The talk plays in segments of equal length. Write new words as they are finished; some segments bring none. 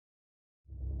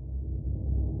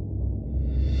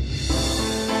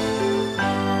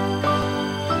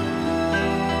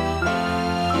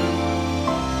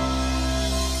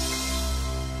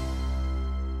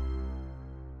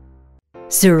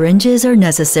Syringes are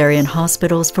necessary in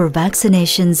hospitals for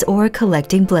vaccinations or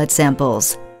collecting blood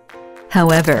samples.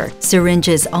 However,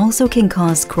 syringes also can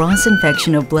cause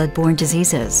cross-infection of blood-borne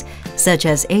diseases, such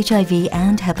as HIV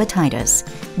and hepatitis,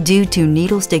 due to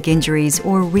needle stick injuries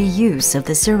or reuse of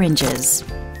the syringes.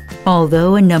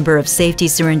 Although a number of safety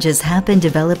syringes have been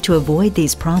developed to avoid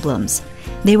these problems,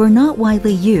 they were not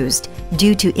widely used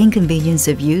due to inconvenience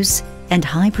of use and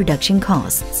high production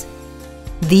costs.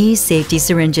 These safety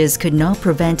syringes could not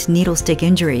prevent needle stick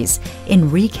injuries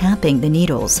in recapping the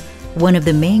needles, one of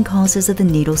the main causes of the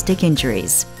needle stick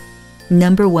injuries.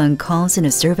 Number 1 cause in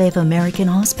a survey of American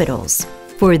hospitals.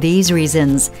 For these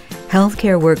reasons,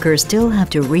 healthcare workers still have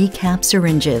to recap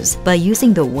syringes by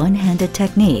using the one-handed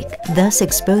technique, thus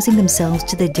exposing themselves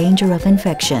to the danger of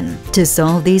infection. To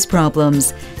solve these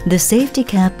problems, the safety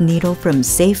cap needle from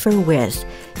Saferwith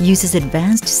uses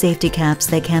advanced safety caps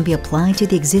that can be applied to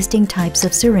the existing types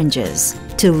of syringes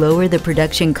to lower the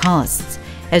production costs,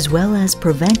 as well as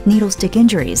prevent needle stick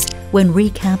injuries when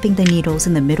recapping the needles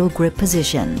in the middle grip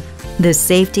position. The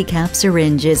safety cap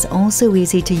syringe is also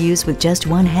easy to use with just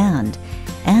one hand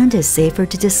and is safer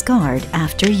to discard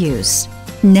after use.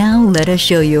 Now let us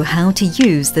show you how to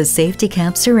use the safety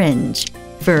cap syringe.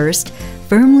 First,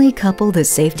 firmly couple the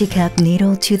safety cap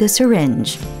needle to the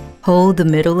syringe. Hold the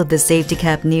middle of the safety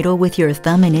cap needle with your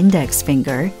thumb and index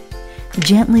finger.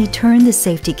 Gently turn the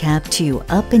safety cap to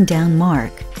up and down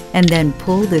mark, and then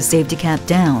pull the safety cap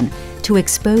down to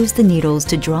expose the needles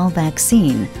to draw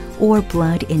vaccine or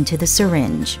blood into the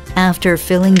syringe. After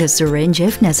filling the syringe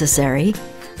if necessary,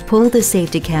 pull the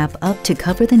safety cap up to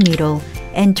cover the needle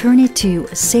and turn it to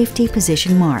safety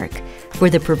position mark for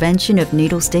the prevention of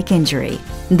needle stick injury.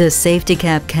 The safety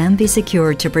cap can be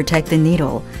secured to protect the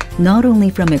needle not only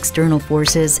from external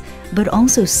forces but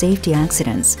also safety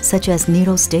accidents such as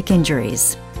needle stick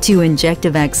injuries. To inject a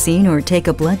vaccine or take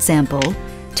a blood sample,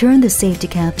 turn the safety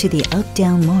cap to the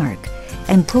up-down mark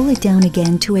and pull it down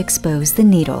again to expose the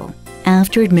needle.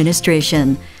 After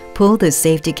administration, pull the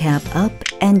safety cap up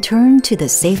and turn to the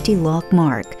safety lock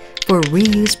mark for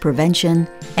reuse prevention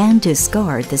and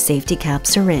discard the safety cap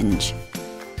syringe.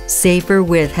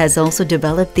 Saferwith has also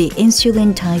developed the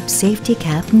insulin-type safety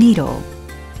cap needle.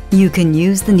 You can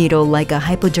use the needle like a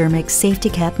hypodermic safety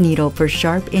cap needle for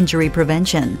sharp injury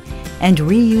prevention and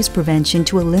reuse prevention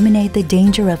to eliminate the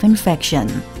danger of infection.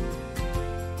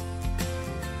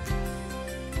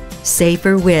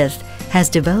 Saferwith has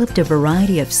developed a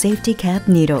variety of safety cap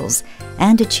needles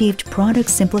and achieved product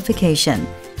simplification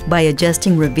by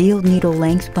adjusting revealed needle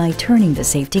length by turning the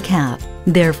safety cap.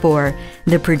 Therefore,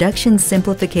 the production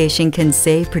simplification can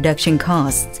save production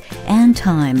costs and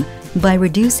time by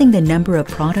reducing the number of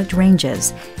product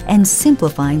ranges and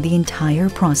simplifying the entire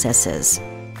processes.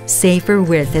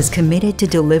 Saferwith is committed to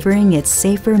delivering its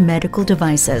safer medical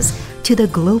devices to the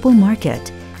global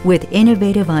market with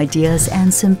innovative ideas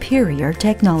and superior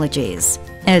technologies,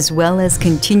 as well as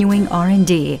continuing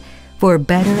R&D for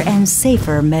better and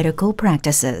safer medical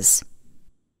practices.